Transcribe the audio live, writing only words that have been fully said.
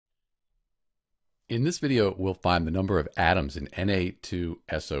In this video, we'll find the number of atoms in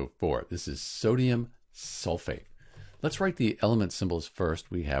Na2SO4. This is sodium sulfate. Let's write the element symbols first.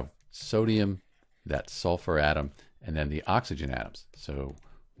 We have sodium, that sulfur atom, and then the oxygen atoms. So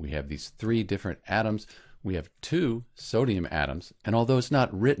we have these three different atoms. We have two sodium atoms, and although it's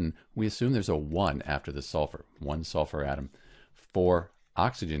not written, we assume there's a 1 after the sulfur. One sulfur atom, 4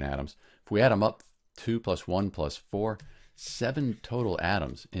 oxygen atoms. If we add them up, 2 plus 1 plus 4, 7 total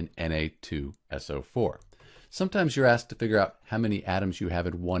atoms in Na2SO4. Sometimes you're asked to figure out how many atoms you have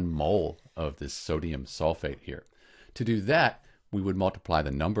in 1 mole of this sodium sulfate here. To do that, we would multiply the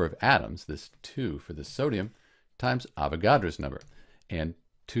number of atoms, this 2 for the sodium, times Avogadro's number. And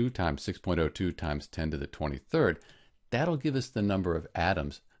 2 times 6.02 times 10 to the 23rd, that'll give us the number of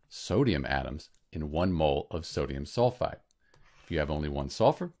atoms, sodium atoms, in 1 mole of sodium sulfide. If you have only 1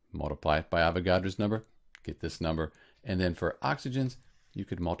 sulfur, multiply it by Avogadro's number, get this number. And then for oxygens, you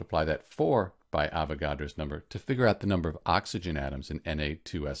could multiply that 4 by Avogadro's number to figure out the number of oxygen atoms in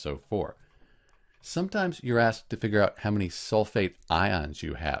Na2SO4. Sometimes you're asked to figure out how many sulfate ions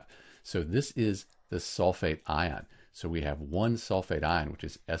you have. So this is the sulfate ion. So we have 1 sulfate ion, which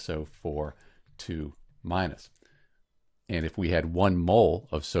is SO4 2 minus. And if we had 1 mole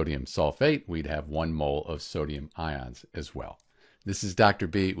of sodium sulfate, we'd have 1 mole of sodium ions as well. This is Dr.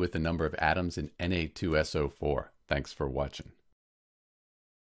 B with the number of atoms in Na2SO4. Thanks for watching.